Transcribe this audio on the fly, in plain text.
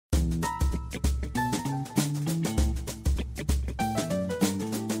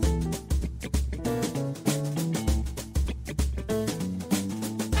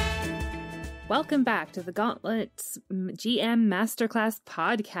Welcome back to the Gauntlet GM Masterclass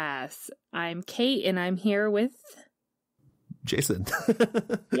podcast. I'm Kate and I'm here with Jason.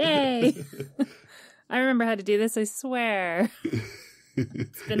 Yay! I remember how to do this, I swear.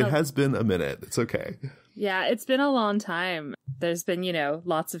 It has been a minute. It's okay. Yeah, it's been a long time. There's been,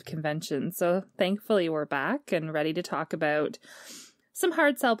 lots of conventions. So thankfully we're back and ready to talk about some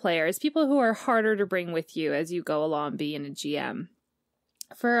hard sell players, people who are harder to bring with you as you go along being a GM.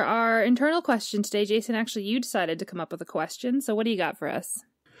 For our internal question today, Jason, actually you decided to come up with a question. So what do you got for us?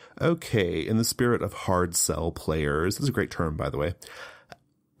 Okay, in the spirit of hard sell players, this is a great term, by the way.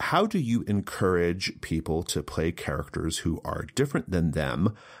 How do you encourage people to play characters who are different than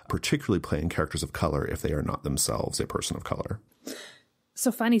them, particularly playing characters of color if they are not themselves a person of color?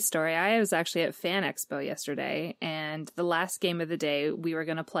 So funny story. I was actually at FanExpo yesterday, and the last game of the day we were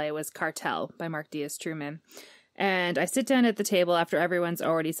going to play was Cartel by Mark Diaz-Truman. And I sit down at the table after everyone's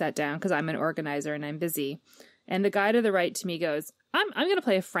already sat down because I'm an organizer and I'm busy. And the guy to the right to me goes, I'm going to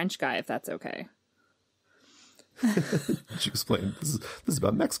play a French guy if that's okay. Did you explain? This is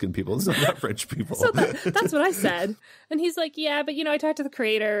about Mexican people. This is not about French people. So that's what I said. And he's like, yeah, but I talked to the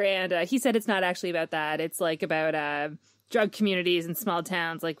creator and he said it's not actually about that. It's like about drug communities in small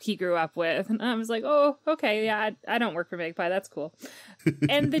towns like he grew up with. And I was like, oh, okay, yeah, I don't work for Magpie. That's cool.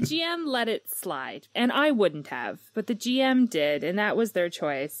 And the GM let it slide. And I wouldn't have, but the GM did. And that was their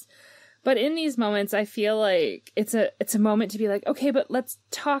choice. But in these moments, I feel like it's a moment to be like, okay, but let's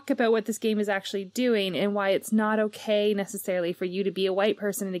talk about what this game is actually doing and why it's not okay necessarily for you to be a white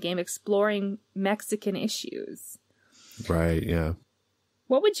person in a game exploring Mexican issues. Right, yeah.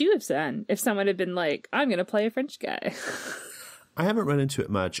 What would you have done if someone had been like, I'm going to play a French guy? I haven't run into it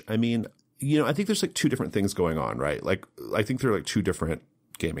much. I mean, I think there's like two different things going on, right? Like, I think there are like two different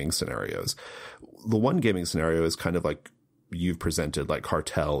gaming scenarios. The one gaming scenario is kind of like you've presented, like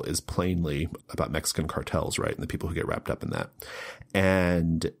Cartel is plainly about Mexican cartels, right? And the people who get wrapped up in that.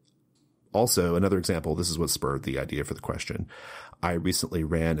 And also another example, this is what spurred the idea for the question. I recently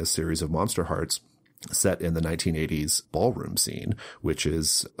ran a series of Monster Hearts set in the 1980s ballroom scene, which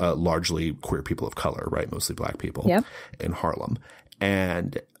is largely queer people of color, right? Mostly black people in Harlem.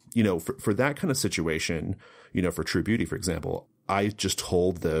 And, for that kind of situation, for True Beauty, for example, I just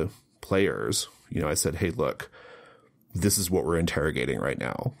told the players, I said, hey, look, this is what we're interrogating right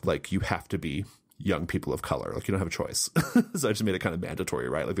now. Like, you have to be young people of color. Like, you don't have a choice. So I just made it kind of mandatory,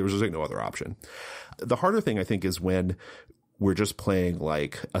 right? Like, there was just like no other option. The harder thing, I think, is when we're just playing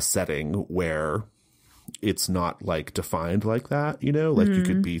like a setting where it's not like defined like that, like you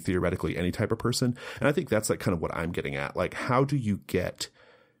could be theoretically any type of person. And I think that's like kind of what I'm getting at. Like, how do you get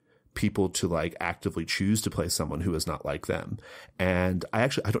people to like actively choose to play someone who is not like them? And I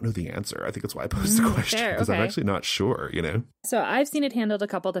don't know the answer. I think that's why I posed the question, because I'm actually not sure, So I've seen it handled a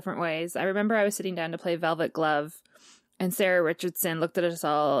couple different ways. I remember I was sitting down to play Velvet Glove and Sarah Richardson looked at us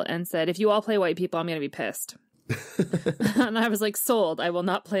all and said, if you all play white people, I'm going to be pissed. And I was like, sold. I will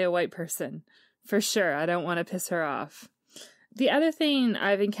not play a white person. For sure. I don't want to piss her off. The other thing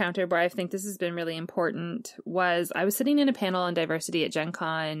I've encountered where I think this has been really important was I was sitting in a panel on diversity at Gen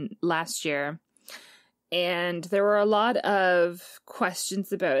Con last year, and there were a lot of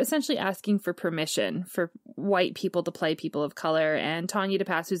questions about essentially asking for permission for white people to play people of color. And Tanya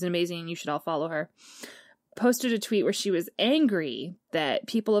DePass, who's amazing, and you should all follow her, posted a tweet where she was angry that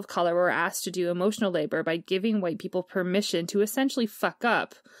people of color were asked to do emotional labor by giving white people permission to essentially fuck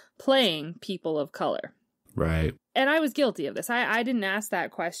up playing people of color. Right. And I was guilty of this. I didn't ask that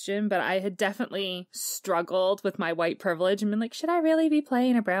question, but I had definitely struggled with my white privilege and been like, should I really be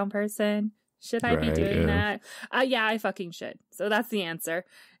playing a brown person? Should I be doing that? Yeah, I fucking should. So that's the answer.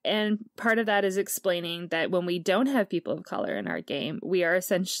 And part of that is explaining that when we don't have people of color in our game, we are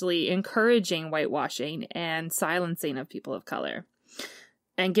essentially encouraging whitewashing and silencing of people of color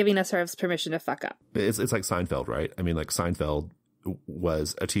and giving ourselves permission to fuck up. It's like Seinfeld, right? I mean, like Seinfeld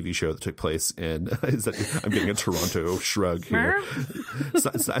was a TV show that took place in, I'm getting a Toronto shrug here.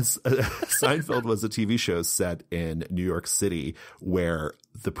 Seinfeld was a TV show set in New York City where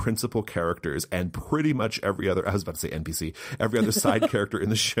the principal characters and pretty much every other, I was about to say NPC, every other side character in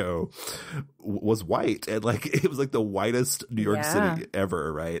the show was white. And like, it was like the whitest New York City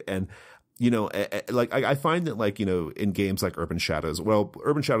ever, right? And like I find that like, in games like Urban Shadows, well,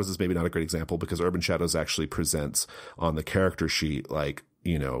 Urban Shadows is maybe not a great example because Urban Shadows actually presents on the character sheet, like,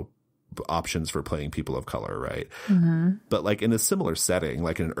 options for playing people of color. Right. Mm-hmm. But like in a similar setting,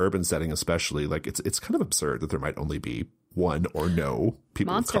 like in an urban setting, especially, like it's kind of absurd that there might only be one or no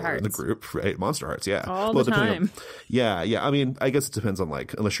people of color in the group, right? Monster Hearts. Yeah. All the time. Yeah. I mean, I guess it depends on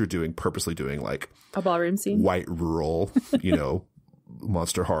like, unless you're purposely doing like a ballroom scene, white rural,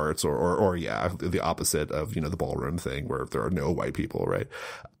 Monster Hearts or yeah, the opposite of, the ballroom thing where there are no white people, right?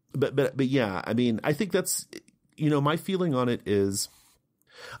 But yeah, I mean, I think that's, my feeling on it is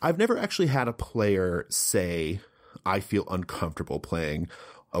I've never actually had a player say, I feel uncomfortable playing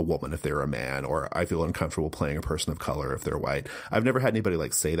a woman if they're a man, or I feel uncomfortable playing a person of color if they're white. I've never had anybody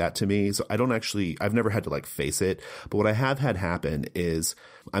like say that to me. So I've never had to like face it. But what I have had happen is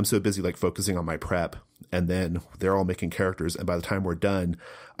I'm so busy like focusing on my prep, and then they're all making characters. And by the time we're done,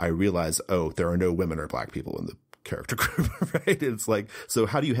 I realize, oh, there are no women or black people in the character group, right? It's like, so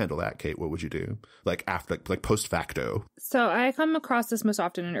how do you handle that, Kate? What would you do? Like after, like post facto? So I come across this most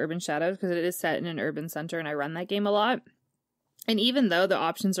often in Urban Shadows because it is set in an urban center and I run that game a lot. And even though the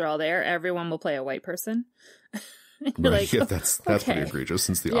options are all there, everyone will play a white person. Right. Like, yeah, that's okay. pretty egregious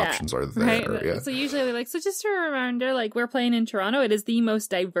since the options are there. Right? Yeah. So usually we're like, so just a reminder, like we're playing in Toronto. It is the most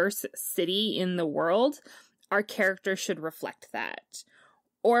diverse city in the world. Our character should reflect that.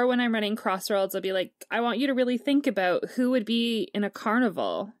 Or when I'm running Crossroads, I'll be like, I want you to really think about who would be in a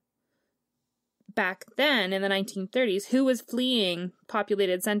carnival back then in the 1930s, who was fleeing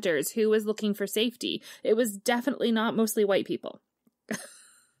populated centers, who was looking for safety. It was definitely not mostly white people.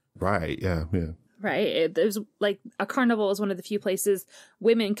 Right. Yeah. Yeah. Right. It was like a carnival was one of the few places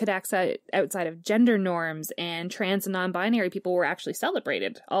women could access outside of gender norms, and trans and non-binary people were actually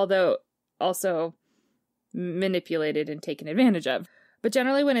celebrated, although also manipulated and taken advantage of. But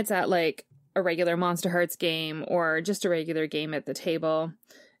generally when it's at like a regular Monster Hearts game or just a regular game at the table,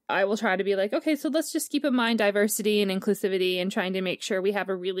 I will try to be like, okay, so let's just keep in mind diversity and inclusivity and trying to make sure we have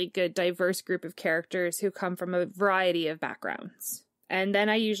a really good diverse group of characters who come from a variety of backgrounds. And then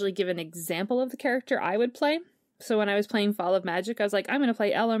I usually give an example of the character I would play. So when I was playing Fall of Magic, I was like, I'm going to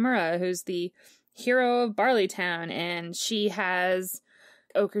play Ella Mura, who's the hero of Barleytown, and she has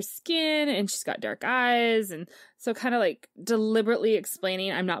ochre skin and she's got dark eyes. And so kind of like deliberately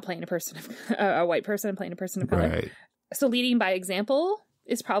explaining I'm not playing a white person, I'm playing a person of color. Right. So leading by example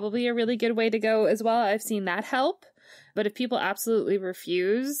is probably a really good way to go as well. I've seen that help. But if people absolutely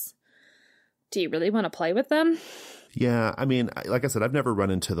refuse, do you really want to play with them? Yeah, I mean, like I said, I've never run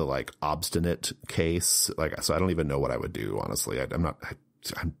into the like obstinate case. Like, so I don't even know what I would do, honestly.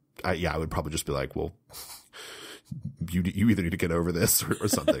 I would probably just be like, well, you either need to get over this or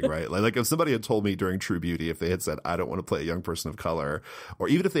something, right? Like if somebody had told me during True Beauty, if they had said, I don't want to play a young person of color, or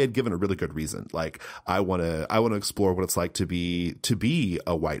even if they had given a really good reason, like I want to explore what it's like to be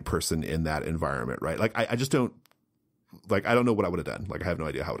a white person in that environment, right? Like I just don't, like, I don't know what I would have done. Like, I have no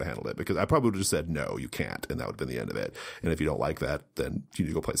idea how I would have handled it, because I probably would have just said, no, you can't. And that would have been the end of it. And if you don't like that, then you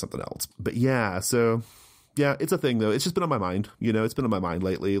need to go play something else. But yeah, so yeah, it's a thing though. It's just been on my mind, it's been on my mind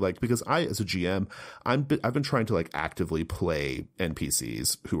lately. Like, because I, as a GM, I've been trying to like actively play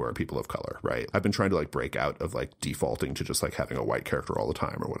NPCs who are people of color, right? I've been trying to like break out of like defaulting to just like having a white character all the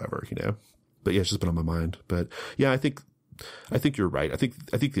time or whatever, but yeah, it's just been on my mind. But yeah, I think you're right. I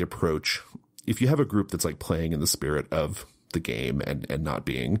think the approach, if you have a group that's like playing in the spirit of the game and not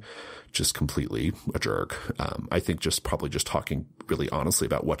being just completely a jerk, I think just talking really honestly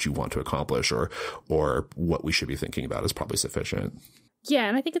about what you want to accomplish or what we should be thinking about is probably sufficient. Yeah,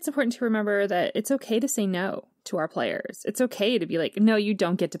 and I think it's important to remember that it's okay to say no to our players. It's okay to be like, no, you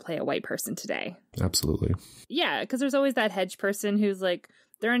don't get to play a white person today. Absolutely. Yeah, because there's always that hedge person who's like,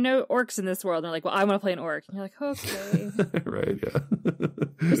 there are no orcs in this world. And they're like, well, I want to play an orc. And you're like, okay. Right, yeah.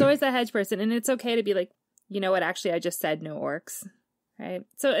 There's always that hedge person. And it's okay to be like, you know what, actually, I just said no orcs. Right?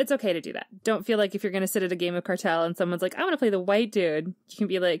 So it's okay to do that. Don't feel like if you're going to sit at a game of Cartel and someone's like, I want to play the white dude, you can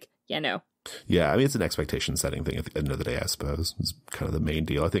be like, yeah, no. Yeah, I mean, it's an expectation setting thing at the end of the day, I suppose. It's kind of the main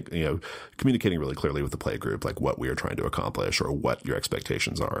deal. I think, communicating really clearly with the play group, like what we are trying to accomplish or what your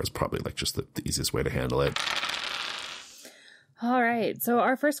expectations are, is probably like just the easiest way to handle it. All right. So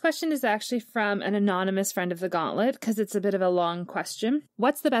our first question is actually from an anonymous friend of the Gauntlet, because it's a bit of a long question.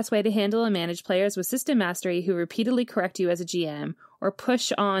 What's the best way to handle and manage players with system mastery who repeatedly correct you as a GM or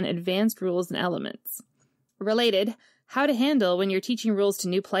push on advanced rules and elements? Related, how to handle when you're teaching rules to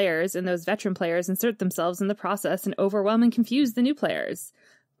new players and those veteran players insert themselves in the process and overwhelm and confuse the new players.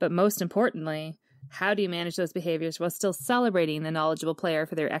 But most importantly, how do you manage those behaviors while still celebrating the knowledgeable player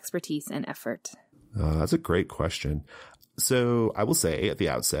for their expertise and effort? That's a great question. So I will say at the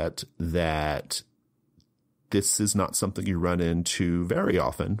outset that this is not something you run into very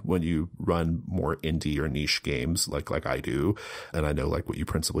often when you run more indie or niche games like I do. And I know like what you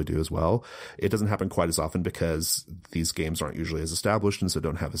principally do as well. It doesn't happen quite as often because these games aren't usually as established and so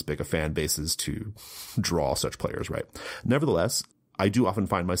don't have as big a fan bases to draw such players, right? Nevertheless, I do often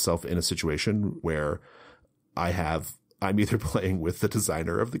find myself in a situation where I have I'm either playing with the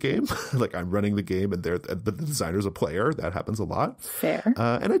designer of the game, like I'm running the game but the designer's a player. That happens a lot. Fair.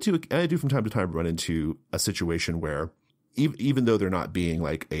 And I do from time to time run into a situation where even though they're not being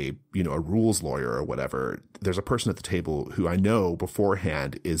like a rules lawyer or whatever, there's a person at the table who I know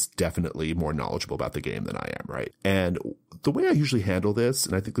beforehand is definitely more knowledgeable about the game than I am, right? And the way I usually handle this,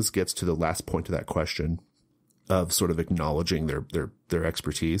 and I think this gets to the last point of that question of sort of acknowledging their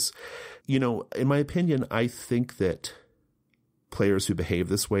expertise, in my opinion, I think that players who behave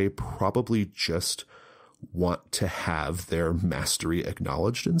this way probably just want to have their mastery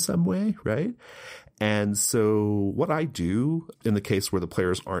acknowledged in some way, right? And so what I do in the case where the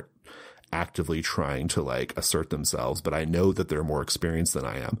players aren't actively trying to like assert themselves, but I know that they're more experienced than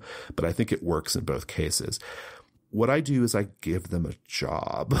I am, but I think it works in both cases. What I do is I give them a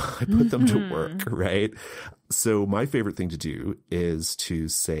job. I put them to work, right? So my favorite thing to do is to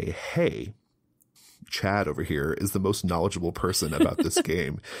say, hey, Chad over here is the most knowledgeable person about this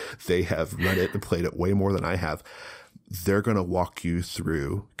game. They have run it and played it way more than I have. They're going to walk you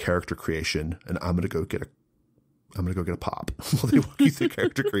through character creation, and I'm going to go get a pop while they walk you through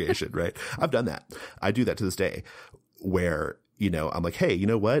character creation, right? I've done that. I do that to this day where, I'm like, hey, you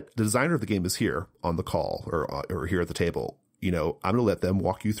know what? The designer of the game is here on the call or here at the table. I'm going to let them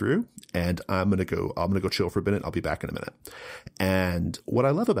walk you through, and I'm going to go chill for a minute. I'll be back in a minute. And what I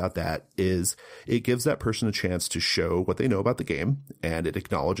love about that is it gives that person a chance to show what they know about the game, and it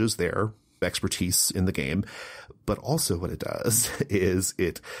acknowledges their expertise in the game. But also what it does is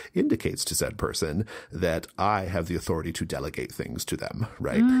it indicates to said person that I have the authority to delegate things to them,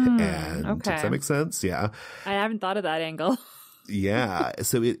 right? And okay. Does that make sense? Yeah. I haven't thought of that angle. Yeah.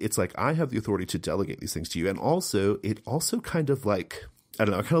 So it's like, I have the authority to delegate these things to you. And also, it also kind of like, I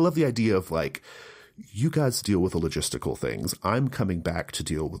don't know, I kind of love the idea of like, you guys deal with the logistical things. I'm coming back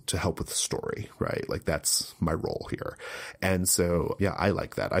to help with the story, right? Like that's my role here. And so, yeah, I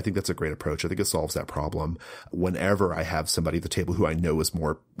like that. I think that's a great approach. I think it solves that problem. Whenever I have somebody at the table who I know is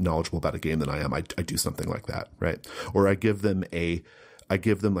more knowledgeable about a game than I am, I do something like that, right? Or I give them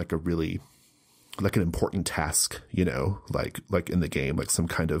like a really, like an important task, like in the game, like some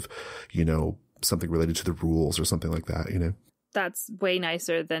kind of, something related to the rules or something like that, That's way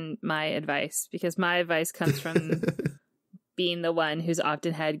nicer than my advice, because my advice comes from being the one who's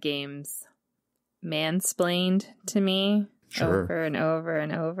often had games mansplained to me over and over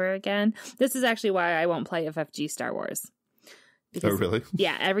and over again. This is actually why I won't play FFG Star Wars. Because, oh, really?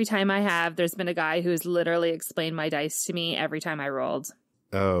 Yeah, every time I have, there's been a guy who's literally explained my dice to me every time I rolled.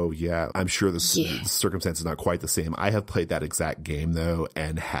 Oh, yeah. I'm sure the circumstance is not quite the same. I have played that exact game, though,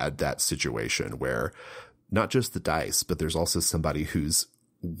 and had that situation where not just the dice, but there's also somebody who's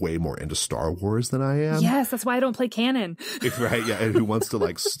way more into Star Wars than I am. Yes, that's why I don't play canon. Right, yeah, and who wants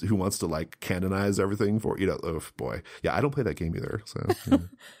to canonize everything for, oh boy. Yeah, I don't play that game either, so. Yeah.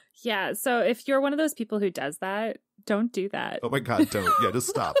 Yeah, so if you're one of those people who does that, don't do that. Oh my God, don't. Yeah, just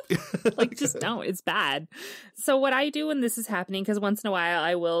stop. Just don't. It's bad. So what I do when this is happening, because once in a while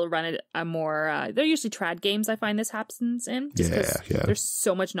I will run a more, they're usually trad games I find this happens in. Just because there's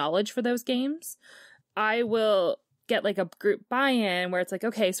so much knowledge for those games. I will get like a group buy-in where it's like,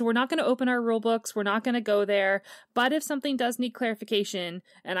 okay, so we're not going to open our rule books. We're not going to go there. But if something does need clarification,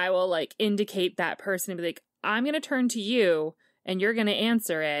 and I will like indicate that person and be like, I'm going to turn to you and you're going to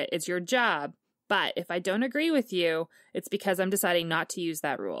answer it. It's your job. But if I don't agree with you, it's because I'm deciding not to use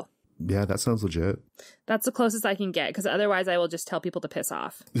that rule. Yeah, that sounds legit. That's the closest I can get, because otherwise I will just tell people to piss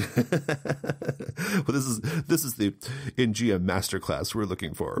off. Well, this is the in GM Masterclass we're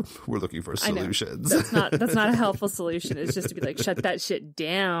looking for solutions. That's not a helpful solution. It's just to be like, shut that shit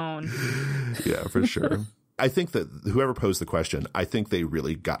down. Yeah, for sure. I think that whoever posed the question, I think they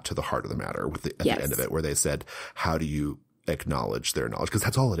really got to the heart of the matter at the end of it, where they said, how do you acknowledge their knowledge? Because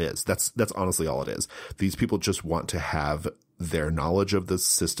that's all it is. That's honestly all it is. These people just want to have their knowledge of the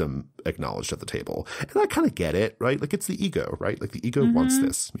system acknowledged at the table. And I kind of get it, right? Like it's the ego, right? Like the ego wants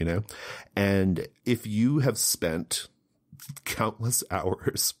this, And if you have spent countless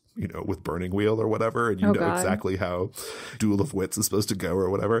hours, with Burning Wheel or whatever, and you know exactly how Duel of Wits is supposed to go or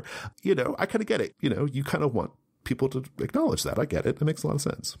whatever, I kind of get it. You kind of want people to acknowledge that. I get it. It makes a lot of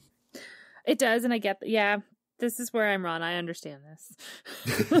sense. It does. And I get, this is where I'm wrong. I understand this.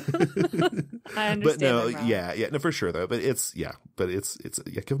 I understand. But no, no, for sure though. But it's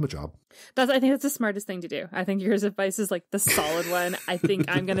give them a job. I think that's the smartest thing to do. I think your advice is like the solid one. I think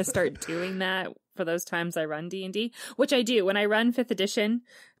I'm going to start doing that for those times I run D&D, which I do when I run 5th edition,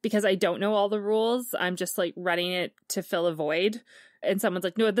 because I don't know all the rules. I'm just like running it to fill a void. And someone's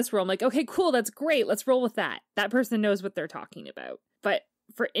like, no, this rule. I'm like, okay, cool. That's great. Let's roll with that. That person knows what they're talking about. But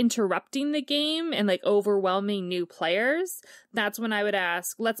for interrupting the game and like overwhelming new players, that's when I would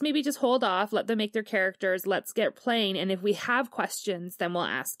ask, let's maybe just hold off, let them make their characters, let's get playing. And if we have questions, then we'll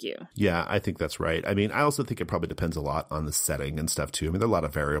ask you. Yeah, I think that's right. I mean, I also think it probably depends a lot on the setting and stuff too. I mean, there are a lot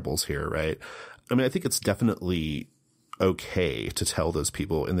of variables here, right? I mean, I think it's definitely okay to tell those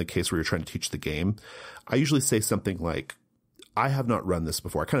people in the case where you're trying to teach the game. I usually say something like, I have not run this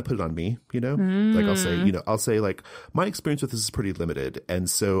before. I kind of put it on me, you know, like I'll say like my experience with this is pretty limited. And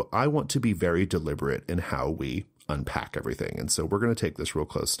so I want to be very deliberate in how we unpack everything. And so we're going to take this real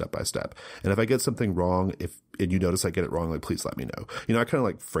close step by step. And if I get something wrong, and you notice I get it wrong, like, please let me know. You know, I kind of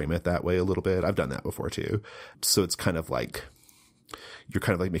like frame it that way a little bit. I've done that before too. So it's kind of like, you're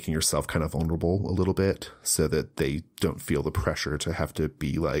kind of like making yourself kind of vulnerable a little bit so that they don't feel the pressure to have to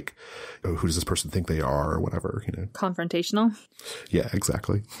be like, oh, who does this person think they are or whatever, you know? Confrontational. Yeah,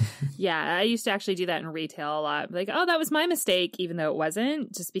 exactly. Yeah, I used to actually do that in retail a lot. Like, oh, that was my mistake, even though it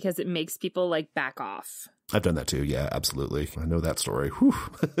wasn't, just because it makes people like back off. I've done that too. Yeah, absolutely. I know that story. Whew.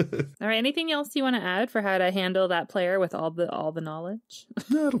 All right. Anything else you want to add for how to handle that player with all the knowledge?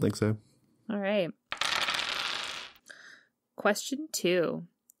 No, I don't think so. All right. Question 2.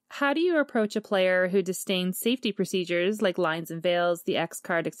 How do you approach a player who disdains safety procedures like lines and veils, the X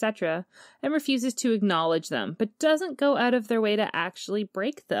card, etc., and refuses to acknowledge them, but doesn't go out of their way to actually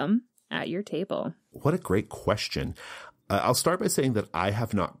break them at your table? What a great question. I'll start by saying that I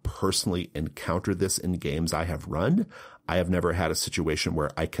have not personally encountered this in games I have run. I have never had a situation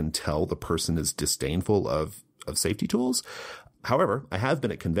where I can tell the person is disdainful of safety tools. However, I have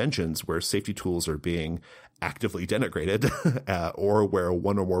been at conventions where safety tools are being actively denigrated or where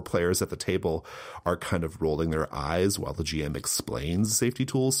one or more players at the table are kind of rolling their eyes while the GM explains safety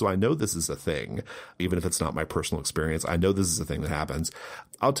tools. So I know this is a thing, even if it's not my personal experience. I know this is a thing that happens.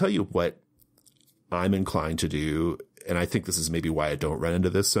 I'll tell you what I'm inclined to do, and I think this is maybe why I don't run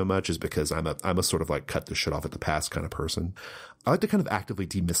into this so much, is because I'm a sort of like cut the shit off at the pass kind of person. I like to kind of actively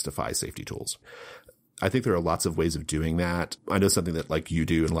demystify safety tools. I think there are lots of ways of doing that. I know something that like you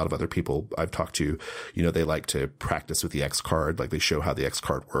do and a lot of other people I've talked to, you know, they like to practice with the X card, like they show how the X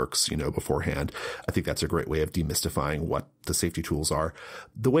card works, you know, beforehand. I think that's a great way of demystifying what the safety tools are.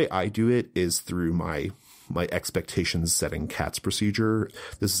 The way I do it is through my expectations setting CATS procedure.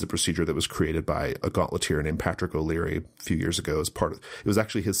 This is a procedure that was created by a gauntleteer named Patrick O'Leary a few years ago as part of, it was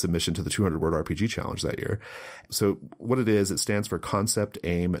actually his submission to the 200-word RPG challenge that year. So what it is, it stands for concept,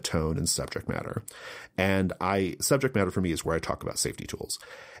 aim, tone, and subject matter. And subject matter for me is where I talk about safety tools.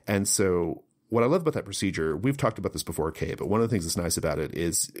 And so what I love about that procedure, we've talked about this before, Kay, but one of the things that's nice about it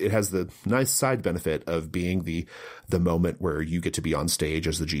is it has the nice side benefit of being the moment where you get to be on stage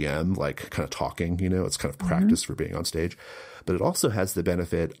as the GM, like kind of talking, you know, it's kind of practice for being on stage. But it also has the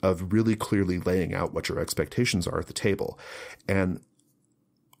benefit of really clearly laying out what your expectations are at the table. And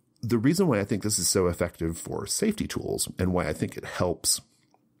the reason why I think this is so effective for safety tools and why I think it helps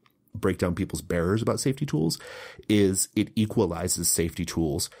break down people's barriers about safety tools is it equalizes safety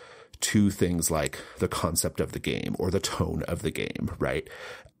tools to things like the concept of the game or the tone of the game, right?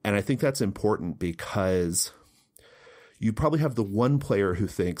 And I think that's important because you probably have the one player who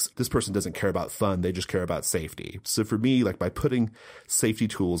thinks this person doesn't care about fun, they just care about safety. So for me, like by putting safety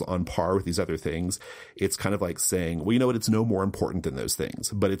tools on par with these other things, it's kind of like saying, well, you know what, it's no more important than those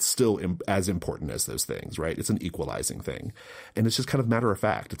things, but it's still as important as those things, right? It's an equalizing thing. And it's just kind of matter of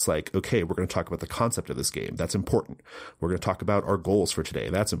fact. It's like, okay, we're going to talk about the concept of this game. That's important. We're going to talk about our goals for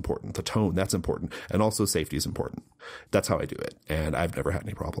today. That's important. The tone, that's important. And also safety is important. That's how I do it. And I've never had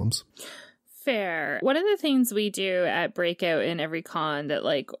any problems. Fair. One of the things we do at Breakout in every con that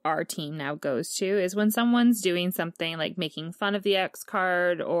like our team now goes to is when someone's doing something like making fun of the X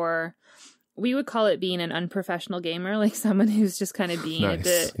card, or we would call it being an unprofessional gamer, like someone who's just kind of being nice.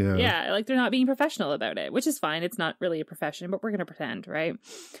 a bit, like they're not being professional about it, which is fine. It's not really a profession, but we're going to pretend, right?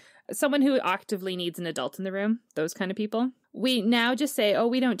 Someone who actively needs an adult in the room, those kind of people. We now just say, oh,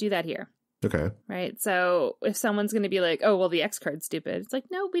 we don't do that here. Okay. Right. So if someone's going to be like, oh, well, the X card's stupid. It's like,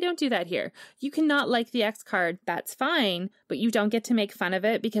 no, we don't do that here. You cannot like the X card. That's fine. But you don't get to make fun of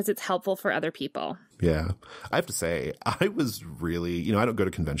it because it's helpful for other people. Yeah. I have to say, I was really, you know, I don't go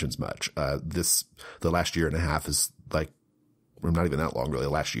to conventions much. The last year and a half is like, or not even that long, really.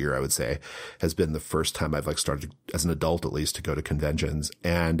 Last year, I would say, has been the first time I've like started as an adult, at least, to go to conventions.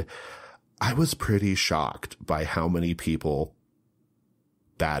 And I was pretty shocked by how many people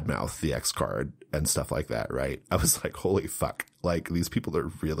badmouth the X card and stuff like that, right? I was like, holy fuck. Like, these people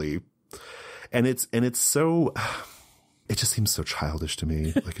are really, and it's so, it just seems so childish to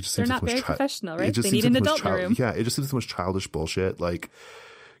me. Like, it just they're seems not so very much professional, right? They need an adult in the room. Yeah, it just seems so much childish bullshit. Like,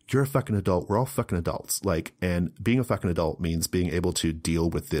 you're a fucking adult. We're all fucking adults. Like, and being a fucking adult means being able to deal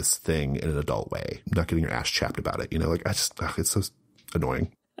with this thing in an adult way, not getting your ass chapped about it. You know, like it's so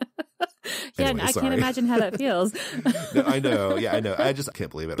annoying. Yeah, Anyway, I can't imagine how that feels. No, I know. Yeah, I know. I just can't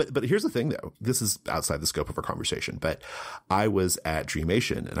believe it. But here's the thing, though. This is outside the scope of our conversation. But I was at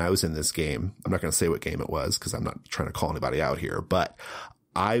Dreamation, and I was in this game. I'm not going to say what game it was because I'm not trying to call anybody out here. But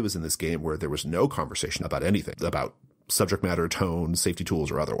I was in this game where there was no conversation about anything, about subject matter, tone, safety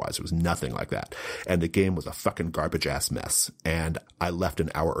tools, or otherwise. It was nothing like that. And the game was a fucking garbage ass mess. And I left an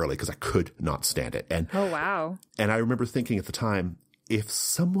hour early because I could not stand it. And oh, wow. And I remember thinking at the time, if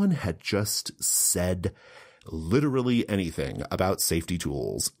someone had just said literally anything about safety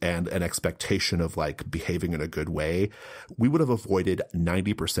tools and an expectation of like behaving in a good way, we would have avoided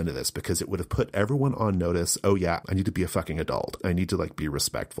 90% of this because it would have put everyone on notice. Oh yeah, I need to be a fucking adult. I need to like be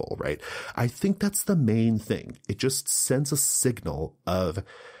respectful, right? I think that's the main thing. It just sends a signal of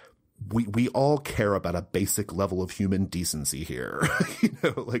we all care about a basic level of human decency here. You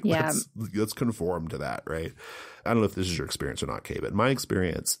know, like let's conform to that, right? I don't know if this is your experience or not, Kay, but my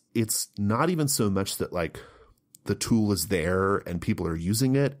experience, it's not even so much that like the tool is there and people are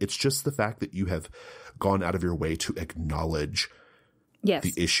using it. It's just the fact that you have gone out of your way to acknowledge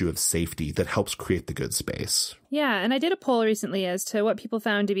the issue of safety that helps create the good space. Yeah, and I did a poll recently as to what people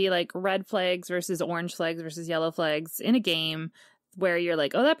found to be like red flags versus orange flags versus yellow flags in a game where you're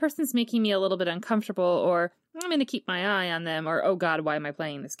like, oh, that person's making me a little bit uncomfortable, or I'm going to keep my eye on them, or, oh God, why am I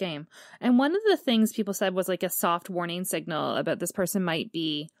playing this game? And one of the things people said was like a soft warning signal about this person might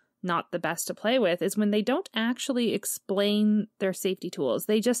be not the best to play with is when they don't actually explain their safety tools.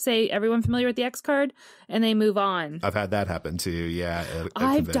 They just say, everyone familiar with the X card? And they move on. I've had that happen too. Yeah. At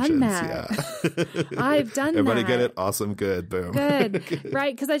I've done that. Yeah. I've done Everybody that. get it? Awesome. Good. Boom. Good.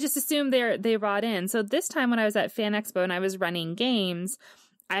 Right. Because I just assumed they brought in. So this time when I was at FanExpo and I was running games,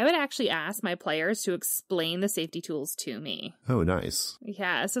 I would actually ask my players to explain the safety tools to me. Oh, nice.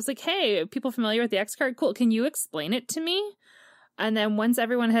 Yeah. So it's like, hey, people familiar with the X card? Cool. Can you explain it to me? And then once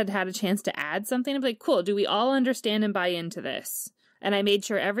everyone had had a chance to add something, I'd be like, cool, do we all understand and buy into this? And I made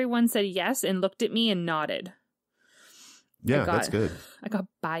sure everyone said yes and looked at me and nodded. Yeah, that's good. I got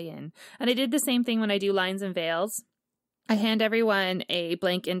buy-in. And I did the same thing when I do lines and veils. I hand everyone a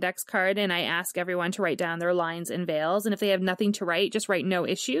blank index card and I ask everyone to write down their lines and veils. And if they have nothing to write, just write no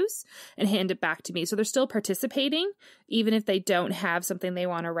issues and hand it back to me. So they're still participating, even if they don't have something they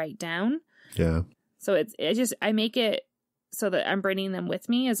want to write down. Yeah. So I make it so that I'm bringing them with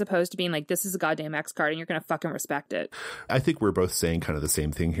me as opposed to being like, this is a goddamn X card and you're going to fucking respect it. I think we're both saying kind of the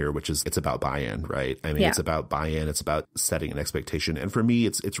same thing here, which is it's about buy-in, right? I mean, It's about buy-in. It's about setting an expectation. And for me,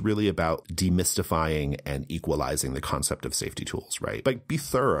 it's really about demystifying and equalizing the concept of safety tools, right? Like be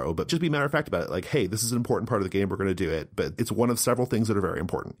thorough, but just be matter of fact about it. Like, hey, this is an important part of the game. We're going to do it. But it's one of several things that are very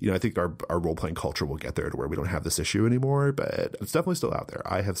important. You know, I think our role-playing culture will get there to where we don't have this issue anymore, but it's definitely still out there.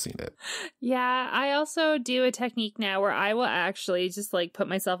 I have seen it. Yeah. I also do a technique now where I will actually just like put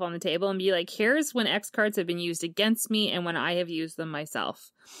myself on the table and be like, here's when X cards have been used against me and when I have used them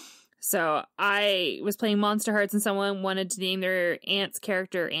myself. So I was playing Monster Hearts and someone wanted to name their aunt's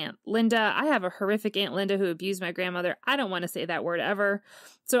character Aunt Linda. I have a horrific Aunt Linda who abused my grandmother. I don't want to say that word ever.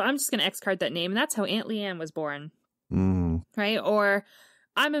 So I'm just going to X card that name. And that's how Aunt Leanne was born. Right? Or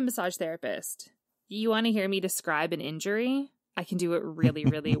I'm a massage therapist. You want to hear me describe an injury? I can do it really,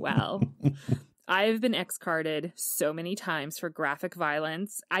 really well. I've been X-carded so many times for graphic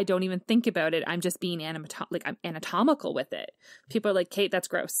violence. I don't even think about it. I'm just being I'm anatomical with it. People are like, Kate, that's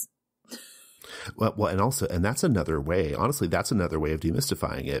gross. Well, and that's another way, honestly, that's another way of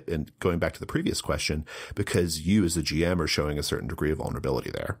demystifying it. And going back to the previous question, because you as a GM are showing a certain degree of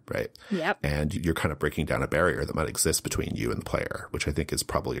vulnerability there, right? Yep. And you're kind of breaking down a barrier that might exist between you and the player, which I think is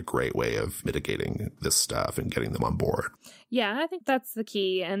probably a great way of mitigating this stuff and getting them on board. Yeah, I think that's the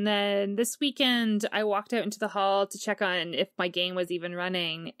key. And then this weekend, I walked out into the hall to check on if my game was even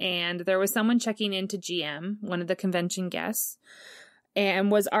running. And there was someone checking into GM, one of the convention guests,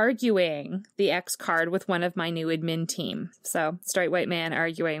 and was arguing the X card with one of my new admin team. So, straight white man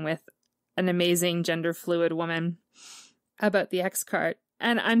arguing with an amazing gender fluid woman about the X card.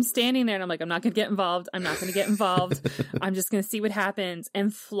 And I'm standing there and I'm like, I'm not going to get involved. I'm not going to get involved. I'm just going to see what happens.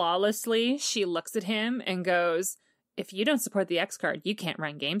 And flawlessly, she looks at him and goes, if you don't support the X card, you can't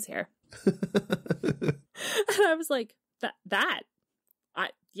run games here. And I was like,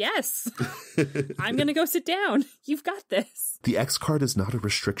 yes, I'm going to go sit down. You've got this. The X card is not a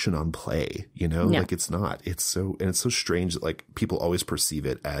restriction on play, you know, No. Like it's not. It's so strange that like people always perceive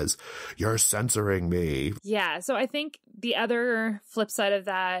it as you're censoring me. Yeah. So I think The other flip side of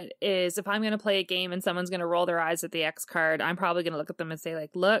that is if I'm going to play a game and someone's going to roll their eyes at the X card, I'm probably going to look at them and say,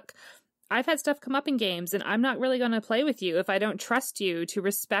 like, look, I've had stuff come up in games and I'm not really going to play with you if I don't trust you to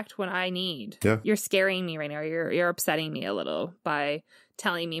respect what I need. Yeah. You're scaring me right now. You're upsetting me a little by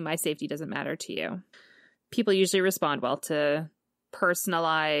telling me my safety doesn't matter to you. People usually respond well to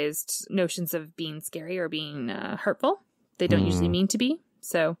personalized notions of being scary or being hurtful. They don't usually mean to be.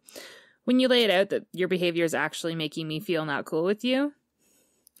 So when you lay it out that your behavior is actually making me feel not cool with you,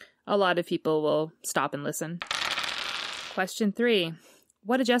 a lot of people will stop and listen. Question 3.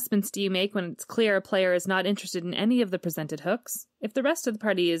 What adjustments do you make when it's clear a player is not interested in any of the presented hooks? If the rest of the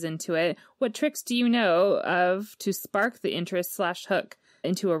party is into it, what tricks do you know of to spark the interest/hook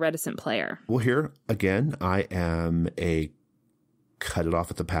into a reticent player? Well, here, again, I am a cut it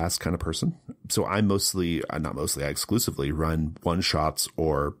off at the pass kind of person. So I I exclusively run one-shots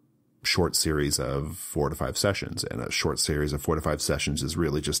or short series of 4 to 5 sessions. And a short series of 4 to 5 sessions is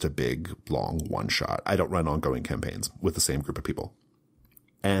really just a big, long one-shot. I don't run ongoing campaigns with the same group of people.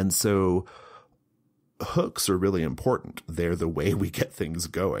 And so hooks are really important. They're the way we get things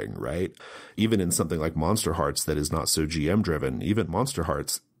going, right? Even in something like Monster Hearts that is not so GM driven, even Monster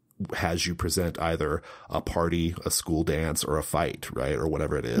Hearts has you present either a party, a school dance, or a fight, right? Or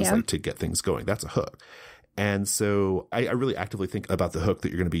whatever it is, like to get things going. That's a hook. And so I really actively think about the hook that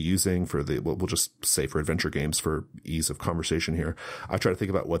you're going to be using for we'll just say for adventure games for ease of conversation here. I try to think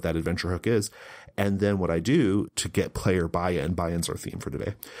about what that adventure hook is. And then what I do to get player buy-in, buy-in's our theme for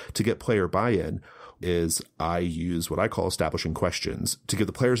today, to get player buy-in is I use what I call establishing questions to give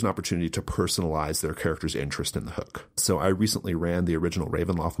the players an opportunity to personalize their character's interest in the hook. So I recently ran the original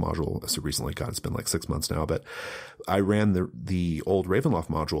Ravenloft module. So recently, God, it's been like 6 months now, but I ran the old Ravenloft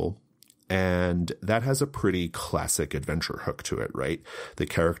module, and that has a pretty classic adventure hook to it, right? The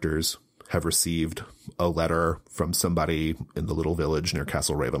characters have received a letter from somebody in the little village near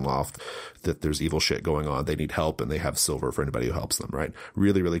Castle Ravenloft that there's evil shit going on. They need help and they have silver for anybody who helps them, right?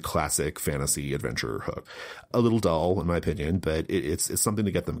 Really, really classic fantasy adventure hook. A little dull in my opinion, but it's something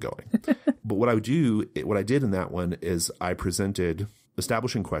to get them going. But what I did in that one is I presented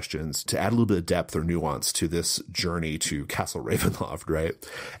establishing questions to add a little bit of depth or nuance to this journey to Castle Ravenloft, right?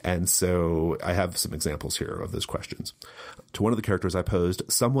 And so I have some examples here of those questions. To one of the characters I posed,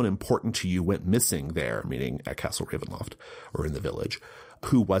 someone important to you went missing there, meaning at Castle Ravenloft or in the village.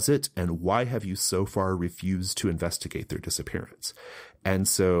 Who was it, and why have you so far refused to investigate their disappearance? And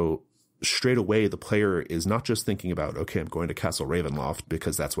so straight away, the player is not just thinking about, okay, I'm going to Castle Ravenloft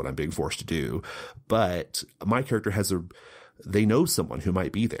because that's what I'm being forced to do, but my character they know someone who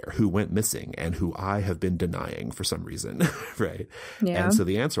might be there, who went missing, and who I have been denying for some reason, right? Yeah. And so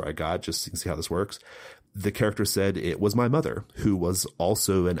the answer I got, just to see how this works, the character said it was my mother, who was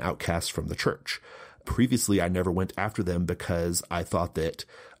also an outcast from the church. Previously, I never went after them because I thought that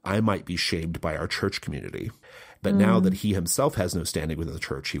I might be shamed by our church community. But now that he himself has no standing within the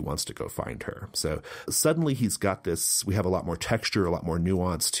church, he wants to go find her. So suddenly he's got this, we have a lot more texture, a lot more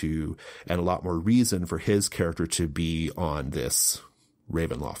nuance and a lot more reason for his character to be on this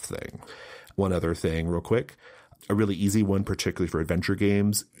Ravenloft thing. One other thing real quick, a really easy one, particularly for adventure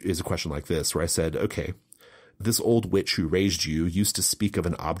games, is a question like this, where I said, okay, this old witch who raised you used to speak of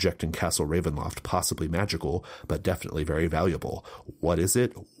an object in Castle Ravenloft, possibly magical, but definitely very valuable. What is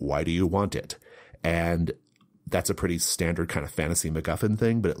it? Why do you want it? And that's a pretty standard kind of fantasy MacGuffin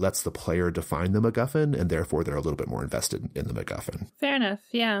thing, but it lets the player define the MacGuffin, and therefore they're a little bit more invested in the MacGuffin. Fair enough,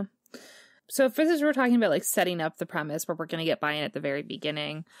 yeah. So for this, we're talking about like setting up the premise where we're going to get buy-in at the very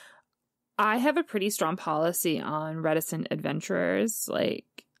beginning. I have a pretty strong policy on reticent adventurers. Like,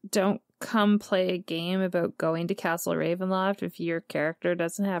 don't come play a game about going to Castle Ravenloft if your character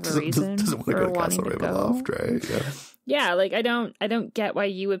doesn't have a reason doesn't want to go to Castle Ravenloft, right? Yeah. Yeah, like I don't get why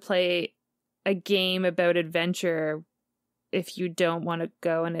you would play a game about adventure if you don't want to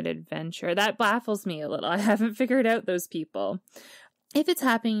go on an adventure. That baffles me a little. I haven't figured out those people. If it's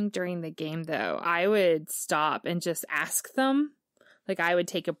happening during the game, though, I would stop and just ask them. Like, I would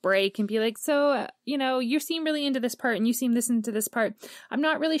take a break and be like, so, you seem really into this part and you seem into this part. I'm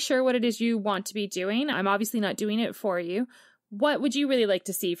not really sure what it is you want to be doing. I'm obviously not doing it for you. What would you really like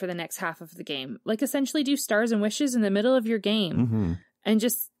to see for the next half of the game? Like, essentially do stars and wishes in the middle of your game and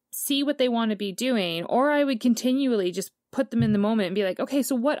just see what they want to be doing. Or I would continually just put them in the moment and be like, okay,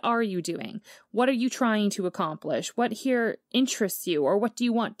 so what are you doing? What are you trying to accomplish? What here interests you? Or what do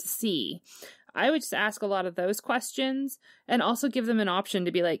you want to see? I would just ask a lot of those questions and also give them an option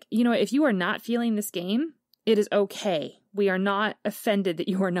to be like, if you are not feeling this game, it is okay. We are not offended that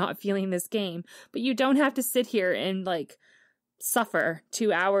you are not feeling this game, but you don't have to sit here and like suffer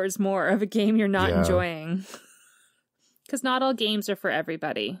 2 hours more of a game you're not enjoying. Because not all games are for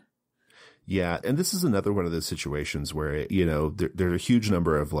everybody. Yeah. And this is another one of those situations where, you know, there's a huge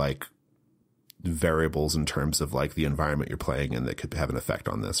number of like variables in terms of like the environment you're playing in that could have an effect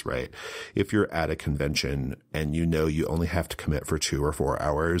on this, right? If you're at a convention and you know you only have to commit for 2 or 4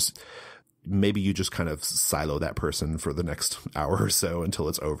 hours, maybe you just kind of silo that person for the next hour or so until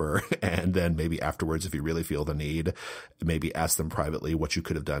it's over. And then maybe afterwards, if you really feel the need, maybe ask them privately what you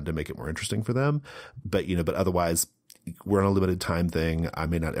could have done to make it more interesting for them. But, you know, but otherwise, we're on a limited time thing. I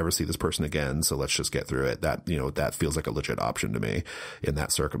may not ever see this person again. So let's just get through it. That, you know, that feels like a legit option to me in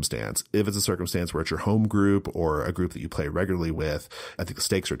that circumstance. If it's a circumstance where it's your home group or a group that you play regularly with, I think the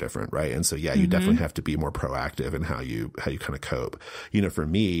stakes are different, right? And so, yeah, you definitely have to be more proactive in how you kind of cope. You know, for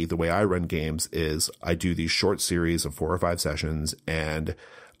me, the way I run games is I do these short series of 4 or 5 sessions, and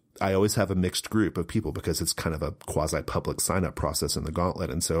I always have a mixed group of people because it's kind of a quasi-public sign-up process in the Gauntlet.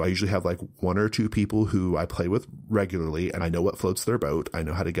 And so I usually have like 1 or 2 people who I play with regularly, and I know what floats their boat. I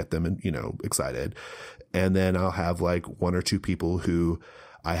know how to get them, you know, excited. And then I'll have like 1 or 2 people who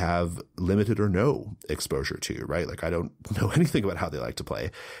I have limited or no exposure to, right? Like I don't know anything about how they like to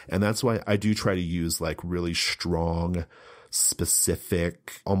play. And that's why I do try to use like really strong,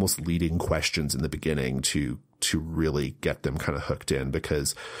 specific, almost leading questions in the beginning to really get them kind of hooked in,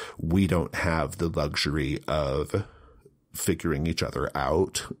 because we don't have the luxury of figuring each other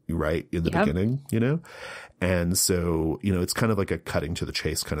out right in the beginning, you know? And so, you know, it's kind of like a cutting to the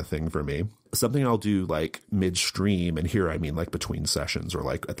chase kind of thing for me. Something I'll do like midstream, and here I mean like between sessions or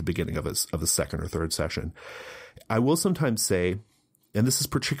like at the beginning of a second or third session, I will sometimes say, and this is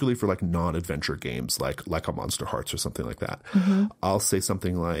particularly for like non-adventure games, like a Monster Hearts or something like that. I'll say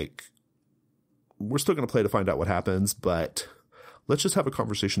something like, we're still going to play to find out what happens, but let's just have a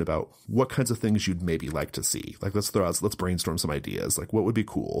conversation about what kinds of things you'd maybe like to see. Like, let's brainstorm some ideas. Like, what would be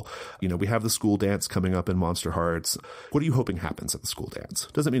cool? You know, we have the school dance coming up in Monster Hearts. What are you hoping happens at the school dance?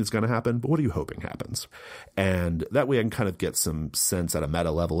 Doesn't mean it's going to happen, but what are you hoping happens? And that way I can kind of get some sense at a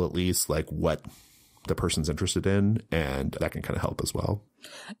meta level, at least, like what the person's interested in, and that can kind of help as well.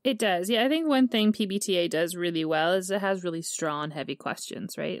 It does. Yeah, I think one thing PBTA does really well is it has really strong, heavy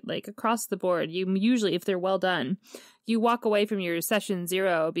questions, right? Like across the board, you usually, if they're well done, you walk away from your session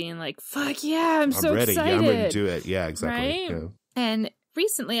 0 being like, fuck yeah, I'm so ready. excited. Yeah, I'm ready to do it. Yeah, exactly. Right? Yeah. And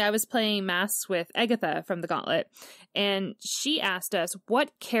recently I was playing Masks with Agatha from the Gauntlet, and she asked us,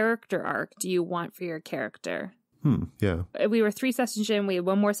 what character arc do you want for your character? Yeah. We were 3 sessions in. We had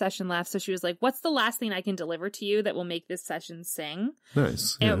 1 more session left. So she was like, what's the last thing I can deliver to you that will make this session sing?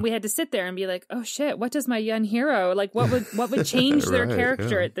 Nice. And we had to sit there and be like, oh shit, what does my young hero, like what would change their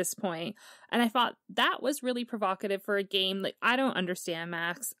character at this point? And I thought that was really provocative for a game. Like, I don't understand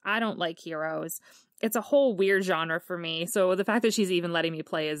Max. I don't like heroes. It's a whole weird genre for me. So the fact that she's even letting me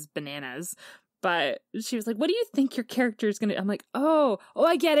play is bananas. But she was like, what do you think your character is going to... I'm like, oh,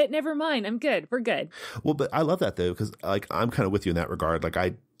 I get it. Never mind. I'm good. We're good. Well, but I love that, though, because like I'm kind of with you in that regard. Like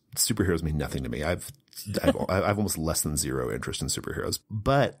superheroes mean nothing to me. I've almost less than 0 interest in superheroes.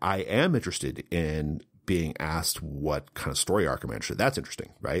 But I am interested in being asked what kind of story arc I'm interested in. That's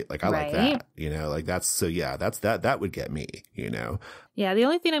interesting, right? Like I like that, you know, like that's, so yeah, that would get me, you know? Yeah. The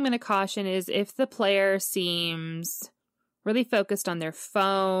only thing I'm going to caution is if the player seems really focused on their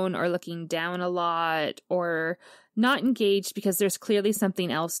phone or looking down a lot or not engaged because there's clearly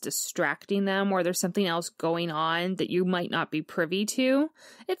something else distracting them or there's something else going on that you might not be privy to,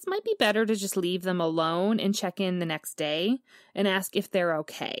 it might be better to just leave them alone and check in the next day and ask if they're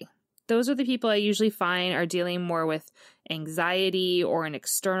okay. Those are the people I usually find are dealing more with anxiety or an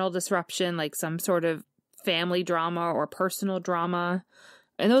external disruption, like some sort of family drama or personal drama.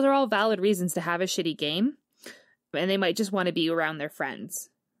 And those are all valid reasons to have a shitty game. And they might just want to be around their friends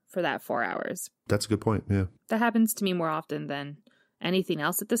for that 4 hours. That's a good point. Yeah. That happens to me more often than anything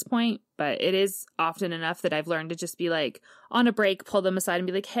else at this point. But it is often enough that I've learned to just be like on a break, pull them aside and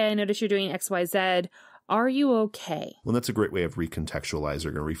be like, hey, I notice you're doing XYZ. Are you okay? Well, that's a great way of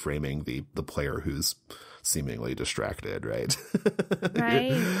recontextualizing or reframing the player who's seemingly distracted, right?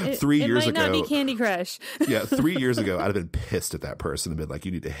 Right. 3 years ago. It might not be Candy Crush. Yeah, 3 years ago, I'd have been pissed at that person and been like,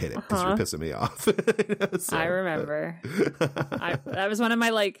 you need to hit it because you're pissing me off. So, I remember. That was one of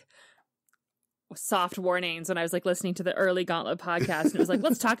my like soft warnings when I was like listening to the early Gauntlet podcast, and it was like,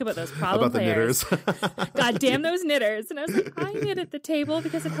 let's talk about those problem players. The knitters. God damn those knitters. And I was like, I knit at the table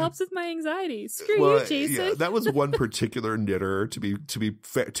because it helps with my anxiety. Screw you, Jason. Yeah, that was one particular knitter, to be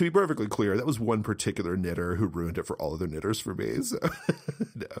perfectly clear, that was one particular knitter who ruined it for all other knitters for me. So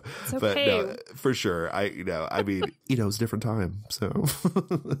no. It's okay. But no, for sure. I mean, it's a different time. So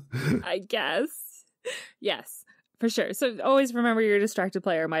I guess. Yes. for sure. So always remember your distracted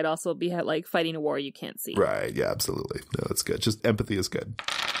player might also be like fighting a war you can't see. Right. Yeah, absolutely. No, that's good. Just empathy is good.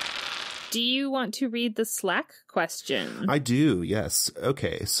 Do you want to read the Slack question? I do, yes.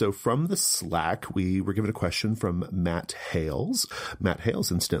 Okay, so from the Slack, we were given a question from Matt Hales. Matt Hales,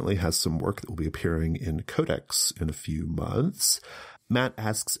 incidentally, has some work that will be appearing in Codex in a few months. Matt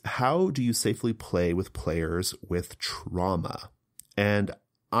asks, how do you safely play with players with trauma? And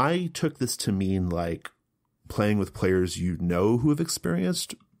I took this to mean like playing with players you know who have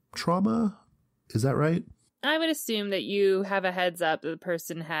experienced trauma. Is that right? I would assume that you have a heads up that the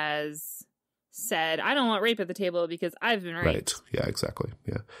person has said, I don't want rape at the table because I've been raped. Right. Yeah, exactly.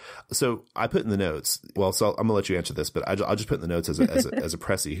 Yeah. So I put in the notes, well, so I'm going to let you answer this, but I'll just put in the notes as a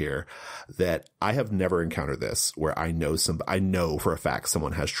pressy here that I have never encountered this where I know for a fact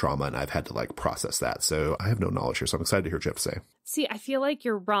someone has trauma and I've had to like process that. So I have no knowledge here. So I'm excited to hear what you have to say. See, I feel like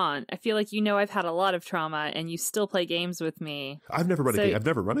you're wrong. I feel like I've had a lot of trauma and you still play games with me. I've never run a game. I've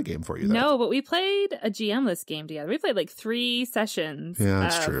never run a game for you, though. No, but we played a GM-less game together. We played like 3 sessions. Yeah,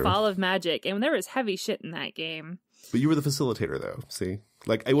 that's true. Fall of Magic. And there was heavy shit in that game. But you were the facilitator, though. See?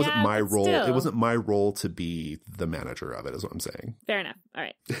 Like, it wasn't my role. Still. It wasn't my role to be the manager of it, is what I'm saying. Fair enough. All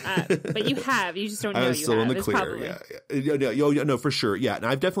right. But you just don't know I you was still have. in the clear. Yeah. No, for sure. Yeah. And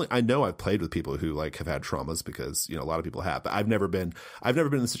I know I've played with people who like have had traumas because, a lot of people have, but I've never been in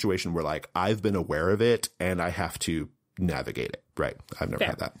a situation where like I've been aware of it and I have to navigate it. Right. I've never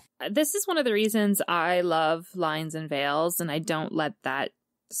had that. This is one of the reasons I love Lines and Veils and I don't let that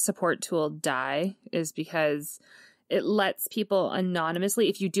support tool die, is because it lets people anonymously,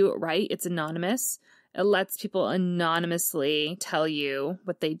 if you do it right, it's anonymous. It lets people anonymously tell you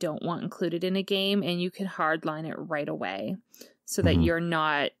what they don't want included in a game, and you can hardline it right away so that you're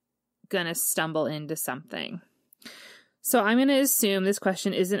not going to stumble into something. So I'm going to assume this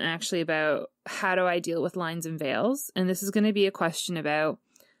question isn't actually about how do I deal with Lines and Veils, and this is going to be a question about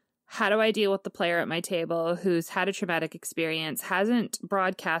how do I deal with the player at my table who's had a traumatic experience, hasn't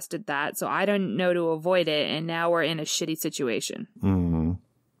broadcasted that, so I don't know to avoid it, and now we're in a shitty situation. Mm-hmm.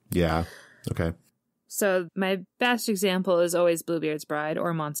 Yeah. Okay. So my best example is always Bluebeard's Bride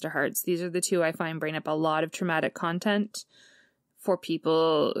or Monster Hearts. These are the two I find bring up a lot of traumatic content for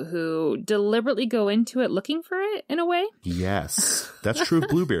people who deliberately go into it looking for it in a way. Yes. That's true of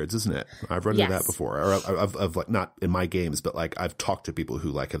Bluebeards, isn't it? I've run into that before. Or I've like, not in my games, but like I've talked to people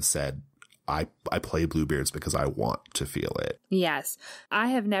who like have said, I play Bluebeards because I want to feel it. Yes. I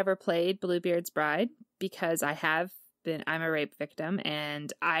have never played Bluebeard's Bride because I'm a rape victim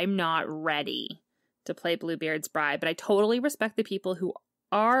and I'm not ready to play Bluebeard's Bride, but I totally respect the people who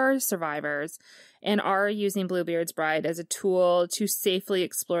are survivors and are using Bluebeard's Bride as a tool to safely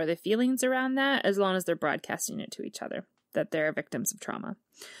explore the feelings around that, as long as they're broadcasting it to each other, that they're victims of trauma.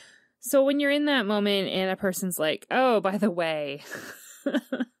 So when you're in that moment and a person's like, oh, by the way,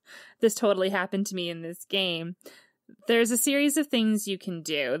 this totally happened to me in this game, there's a series of things you can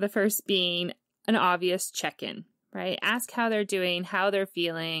do. The first being an obvious check-in, right? Ask how they're doing, how they're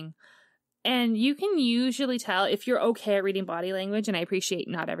feeling. And you can usually tell if you're okay at reading body language, and I appreciate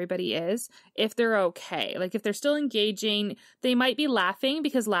not everybody is, if they're okay. Like if they're still engaging, they might be laughing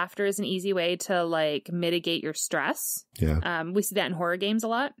because laughter is an easy way to like mitigate your stress. Yeah. We see that in horror games a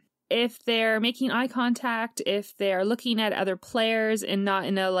lot. If they're making eye contact, if they're looking at other players and not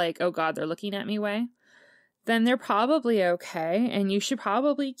in a like, oh God, they're looking at me way, then they're probably okay. And you should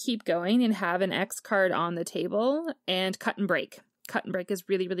probably keep going and have an X card on the table and cut and break. Cut and break is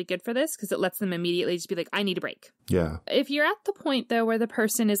really, really good for this because it lets them immediately just be like, I need a break. Yeah. If you're at the point, though, where the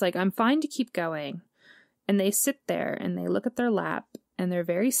person is like, I'm fine to keep going, and they sit there and they look at their lap and they're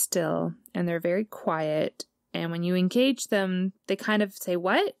very still and they're very quiet, and when you engage them, they kind of say,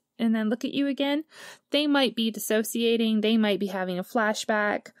 what? And then look at you again. They might be dissociating. They might be having a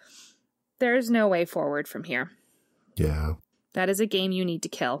flashback. There's no way forward from here. Yeah. That is a game you need to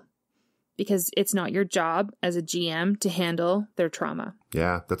kill. Because it's not your job as a GM to handle their trauma.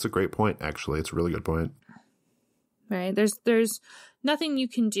 Yeah, that's a great point, actually. It's a really good point. Right? There's nothing you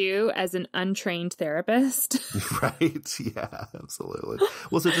can do as an untrained therapist. Right? Yeah, absolutely.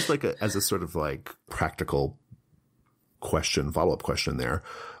 Well, so just like as a sort of like practical question, follow-up question there,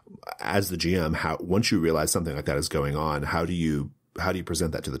 as the GM, once you realize something like that is going on, how do you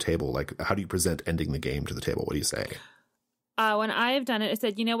present that to the table? Like, how do you present ending the game to the table? What do you say? When I have done it, I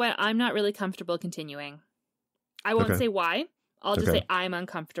said, you know what? I'm not really comfortable continuing. I won't say why. I'll just say I'm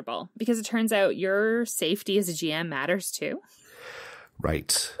uncomfortable because it turns out your safety as a GM matters too.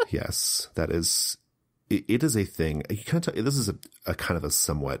 Right. Yes. That is, it is a thing. You can't tell, this is a kind of a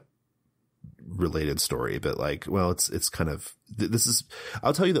somewhat related story, but like, well, it's kind of, this is,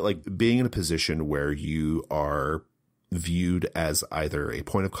 I'll tell you that like being in a position where you are viewed as either a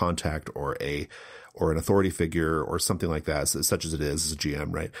point of contact or an authority figure or something like that, such as it is as a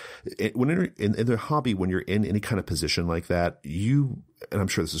GM, right? When you're in the hobby, when you're in any kind of position like that, and I'm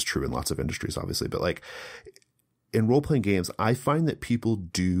sure this is true in lots of industries, obviously, but like in role-playing games, I find that people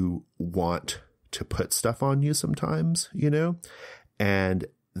do want to put stuff on you sometimes, and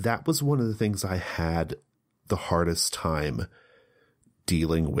that was one of the things I had the hardest time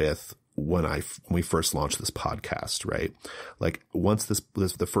dealing with when we first launched this podcast, right? Like once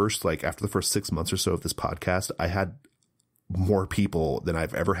after the first 6 months or so of this podcast, I had more people than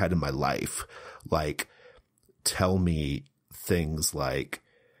I've ever had in my life, like tell me things like,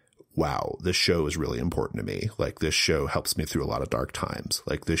 wow, this show is really important to me. Like this show helps me through a lot of dark times.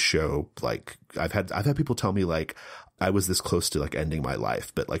 Like this show, like I've had people tell me like I was this close to like ending my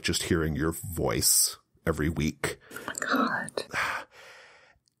life, but like just hearing your voice every week. Oh my God.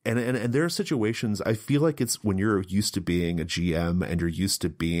 And there are situations, I feel like it's when you're used to being a GM and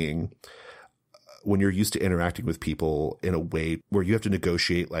when you're used to interacting with people in a way where you have to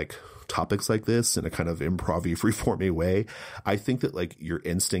negotiate like topics like this in a kind of improv-y, free-formy way. I think that like your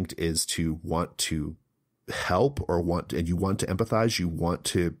instinct is to want to help and you want to empathize, you want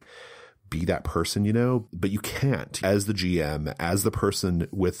to be that person, but you can't. As the GM, as the person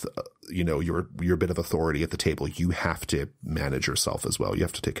with, your bit of authority at the table, you have to manage yourself as well. You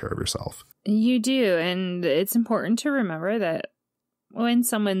have to take care of yourself. You do. And it's important to remember that when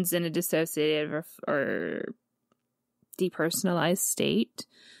someone's in a dissociative or depersonalized state,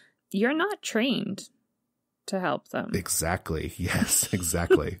 you're not trained to help them. Exactly. Yes,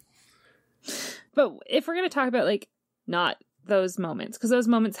 exactly. But if we're going to talk about like not those moments, because those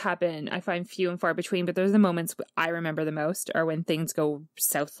moments happen, I find few and far between, but those are the moments I remember the most are when things go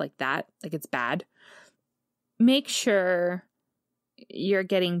south like that, like it's bad. Make sure you're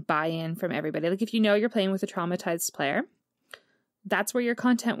getting buy-in from everybody. Like if you're playing with a traumatized player, that's where your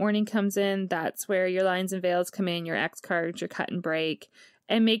content warning comes in. That's where your lines and veils come in, your X cards, your cut and break.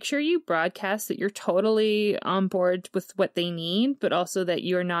 And make sure you broadcast that you're totally on board with what they need, but also that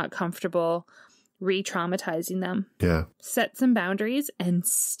you're not comfortable re-traumatizing them. Yeah. Set some boundaries and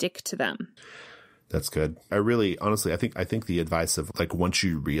stick to them. That's good. Honestly, I think the advice of like, once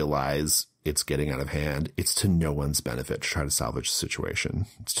you realize it's getting out of hand, it's to no one's benefit to try to salvage the situation.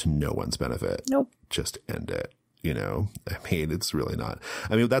 It's to no one's benefit. Nope. Just end it. It's really not.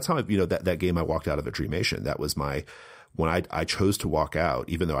 That's how that game I walked out of at Dreamation. That was when I chose to walk out,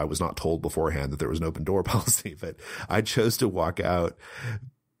 even though I was not told beforehand that there was an open door policy, but I chose to walk out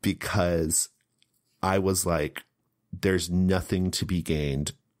because I was like, there's nothing to be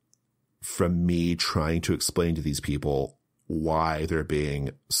gained from me trying to explain to these people why they're being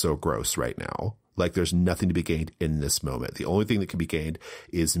so gross right now. Like there's nothing to be gained in this moment. The only thing that can be gained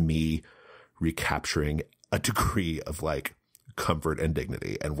is me recapturing a degree of like comfort and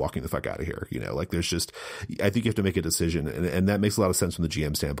dignity and walking the fuck out of here. Like there's just, I think you have to make a decision. And that makes a lot of sense from the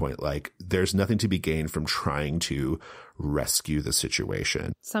GM standpoint. Like there's nothing to be gained from trying to rescue the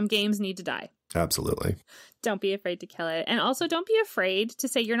situation. Some games need to die. Absolutely. Don't be afraid to kill it. And also don't be afraid to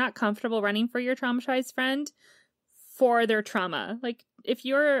say you're not comfortable running for your traumatized friend for their trauma. Like if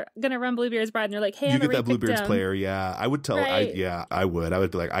you're going to run Bluebeard's Bride and they're like, hey, you I'm get a that Bluebeard's victim. player. Yeah. I would tell, right. I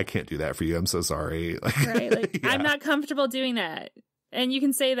would be like, I can't do that for you. I'm so sorry. Right. Like, yeah. I'm not comfortable doing that. And you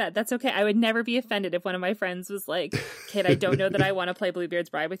can say that. That's okay. I would never be offended if one of my friends was like, kid, I don't know that I want to play Bluebeard's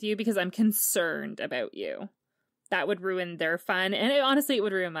Bride with you because I'm concerned about you. That would ruin their fun. And honestly, it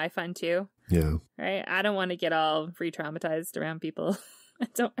would ruin my fun too. Yeah. Right. I don't want to get all re-traumatized around people.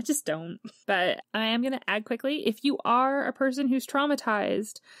 I just don't. But I am going to add quickly, if you are a person who's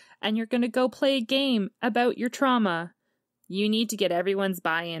traumatized and you're going to go play a game about your trauma, you need to get everyone's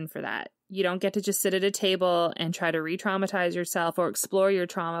buy-in for that. You don't get to just sit at a table and try to re-traumatize yourself or explore your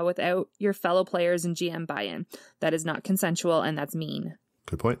trauma without your fellow players and GM buy-in. That is not consensual and that's mean.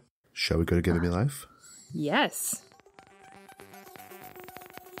 Good point. Shall we go to Giving Me Life? Yes.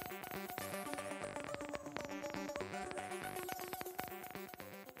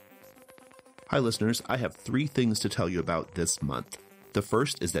 Hi, listeners. I have 3 things to tell you about this month. The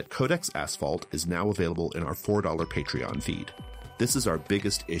first is that Codex Asphalt is now available in our $4 Patreon feed. This is our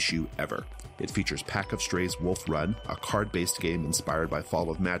biggest issue ever. It features Pack of Strays Wolf Run, a card-based game inspired by Fall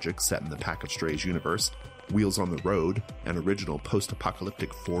of Magic set in the Pack of Strays universe, Wheels on the Road, an original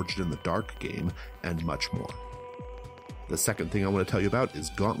post-apocalyptic Forged in the Dark game, and much more. The second thing I want to tell you about is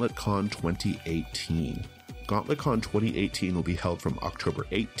Gauntlet Con 2018. Gauntlet Con 2018 will be held from October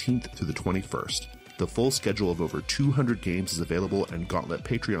 18th through the 21st. The full schedule of over 200 games is available, and Gauntlet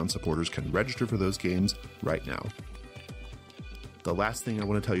Patreon supporters can register for those games right now. The last thing I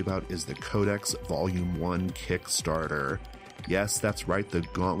want to tell you about is the Codex Volume 1 Kickstarter. Yes, that's right. The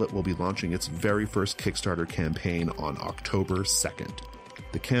Gauntlet will be launching its very first Kickstarter campaign on October 2nd.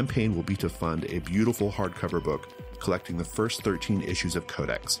 The campaign will be to fund a beautiful hardcover book collecting the first 13 issues of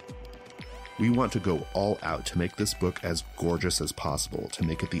Codex. We want to go all out to make this book as gorgeous as possible, to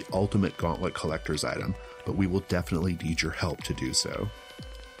make it the ultimate Gauntlet collector's item, but we will definitely need your help to do so.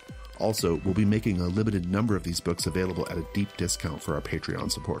 Also, we'll be making a limited number of these books available at a deep discount for our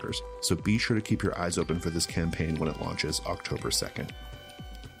Patreon supporters, so be sure to keep your eyes open for this campaign when it launches October 2nd.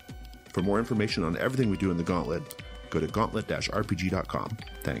 For more information on everything we do in the Gauntlet, go to gauntlet-rpg.com.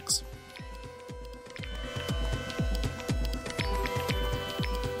 Thanks.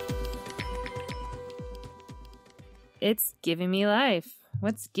 It's giving me life.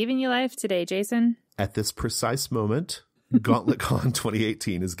 What's giving you life today, Jason? At this precise moment, Gauntlet Con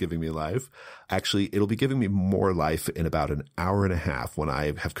 2018 is giving me life. Actually, it'll be giving me more life in about an hour and a half when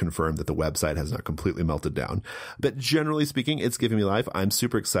I have confirmed that the website has not completely melted down. But generally speaking, it's giving me life. I'm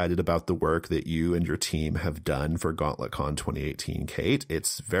super excited about the work that you and your team have done for Gauntlet Con 2018, Kate.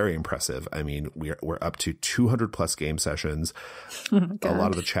 It's very impressive. I mean, we're up to 200 plus game sessions. Oh my God. A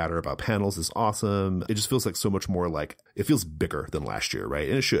lot of the chatter about panels is awesome. It just feels like so much more like, it feels bigger than last year, right?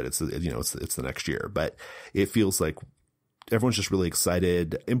 And it should. It's the next year, but it feels like everyone's just really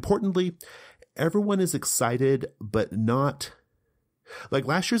excited. Importantly, everyone is excited, but not like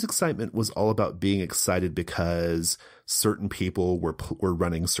last year's excitement was all about being excited because certain people were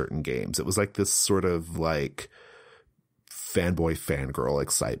running certain games. It was like this sort of like fanboy fangirl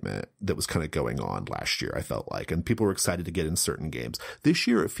excitement that was kind of going on last year, I felt like, and people were excited to get in certain games. This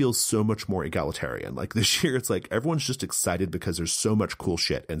year, it feels so much more egalitarian. Like this year, it's like everyone's just excited because there's so much cool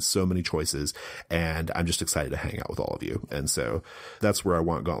shit and so many choices, and I'm just excited to hang out with all of you. And so that's where I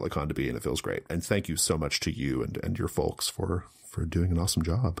want Gauntlet Con to be, and it feels great. And thank you so much to you and your folks for doing an awesome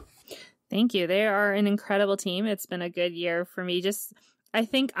job. Thank you. They are an incredible team. It's been a good year for me. I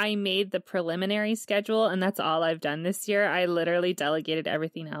think I made the preliminary schedule, and that's all I've done this year. I literally delegated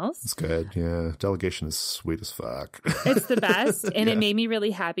everything else. It's good. Yeah. Delegation is sweet as fuck. It's the best. And Yeah. It made me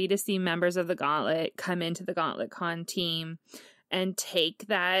really happy to see members of the Gauntlet come into the Gauntlet Con team and take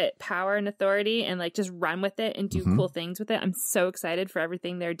that power and authority and like just run with it and do cool things with it. I'm so excited for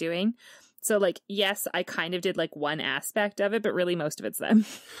everything they're doing. So like, yes, I kind of did like one aspect of it, but really most of it's them.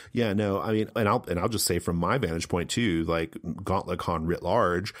 Yeah, no, I mean, and I'll just say from my vantage point too, like Gauntlet Con writ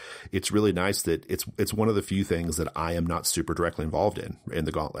large, it's really nice that it's one of the few things that I am not super directly involved in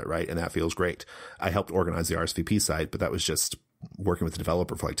the Gauntlet, right? And that feels great. I helped organize the RSVP site, but that was just working with the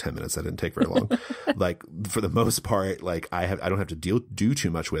developer for like 10 minutes. That didn't take very long. Like for the most part, like I don't have to do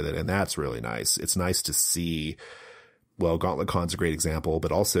too much with it. And that's really nice. It's nice to see. Well, Gauntlet Con's a great example,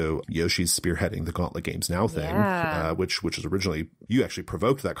 but also Yoshi's spearheading the Gauntlet Games Now thing, which was originally, you actually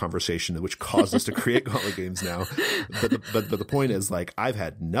provoked that conversation, which caused us to create Gauntlet Games Now. But the point is, like, I've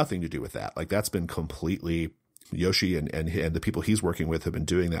had nothing to do with that. Like, that's been completely Yoshi and the people he's working with have been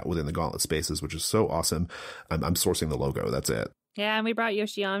doing that within the Gauntlet spaces, which is so awesome. I'm sourcing the logo. That's it. Yeah, and we brought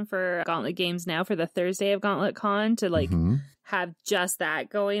Yoshi on for Gauntlet Games Now for the Thursday of Gauntlet Con to like have just that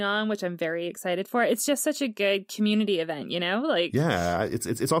going on, which I'm very excited for. It's just such a good community event, you know? Like, yeah,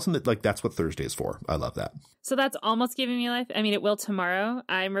 it's awesome that like that's what Thursday is for. I love that. So that's almost giving me life. I mean, it will tomorrow.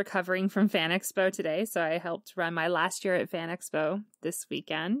 I'm recovering from FanExpo today, so I helped run my last year at FanExpo this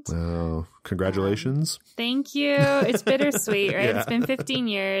weekend. Oh, congratulations. Thank you. It's bittersweet, right? Yeah. It's been 15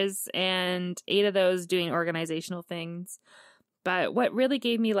 years and 8 of those doing organizational things. But what really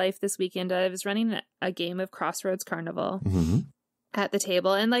gave me life this weekend, I was running a game of Crossroads Carnival at the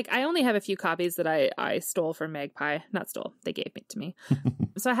table. And like, I only have a few copies that I stole from Magpie. Not stole, they gave it to me.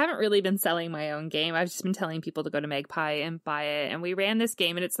 So I haven't really been selling my own game. I've just been telling people to go to Magpie and buy it. And we ran this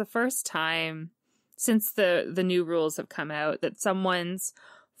game, and it's the first time since the new rules have come out that someone's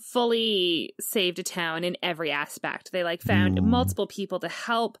fully saved a town in every aspect. They like found multiple people to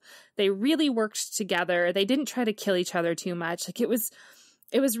help. They really worked together. They didn't try to kill each other too much. Like it was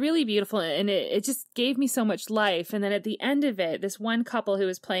really beautiful, and it just gave me so much life. And then at the end of it, this one couple who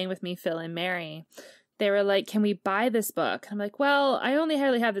was playing with me, Phil and Mary, they were like, "Can we buy this book?" I'm like, "Well, I only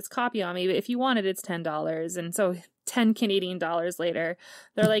hardly have this copy on me, but if you want it, it's $10. And so 10 Canadian dollars later,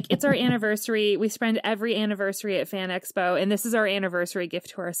 they're like, "It's our anniversary. We spend every anniversary at FanExpo, and this is our anniversary gift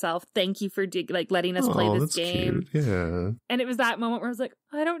to ourselves. Thank you for letting us play this game." Cute. Yeah. And it was that moment where I was like,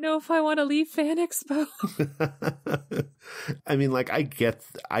 I don't know if I want to leave FanExpo. I mean, like, I get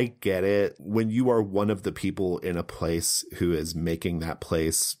it. When you are one of the people in a place who is making that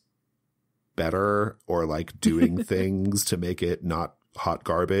place better or like doing things to make it not hot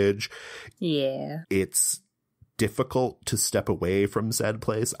garbage. Yeah. It's difficult to step away from said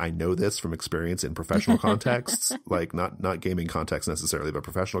place. I know this from experience in professional contexts, like not gaming context necessarily, but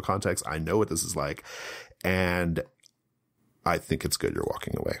professional context. I know what this is like. And I think it's good you're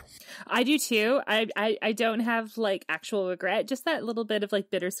walking away. I do too. I don't have like actual regret, just that little bit of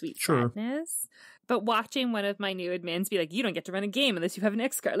like bittersweet sadness. But watching one of my new admins be like, you don't get to run a game unless you have an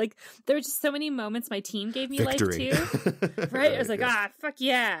X card. Like, there were just so many moments my team gave me Victory. life too. Right? I was like, fuck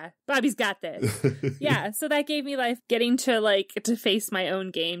yeah. Bobby's got this. Yeah. So that gave me life. Getting to face my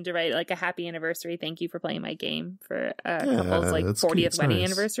own game, to write like a happy anniversary. Thank you for playing my game for couple's like 40th wedding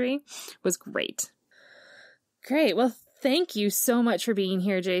anniversary was great. Great. Well, thank you so much for being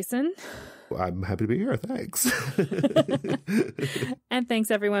here, Jason. I'm happy to be here. Thanks. And thanks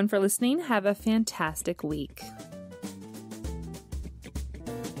everyone for listening. Have a fantastic week.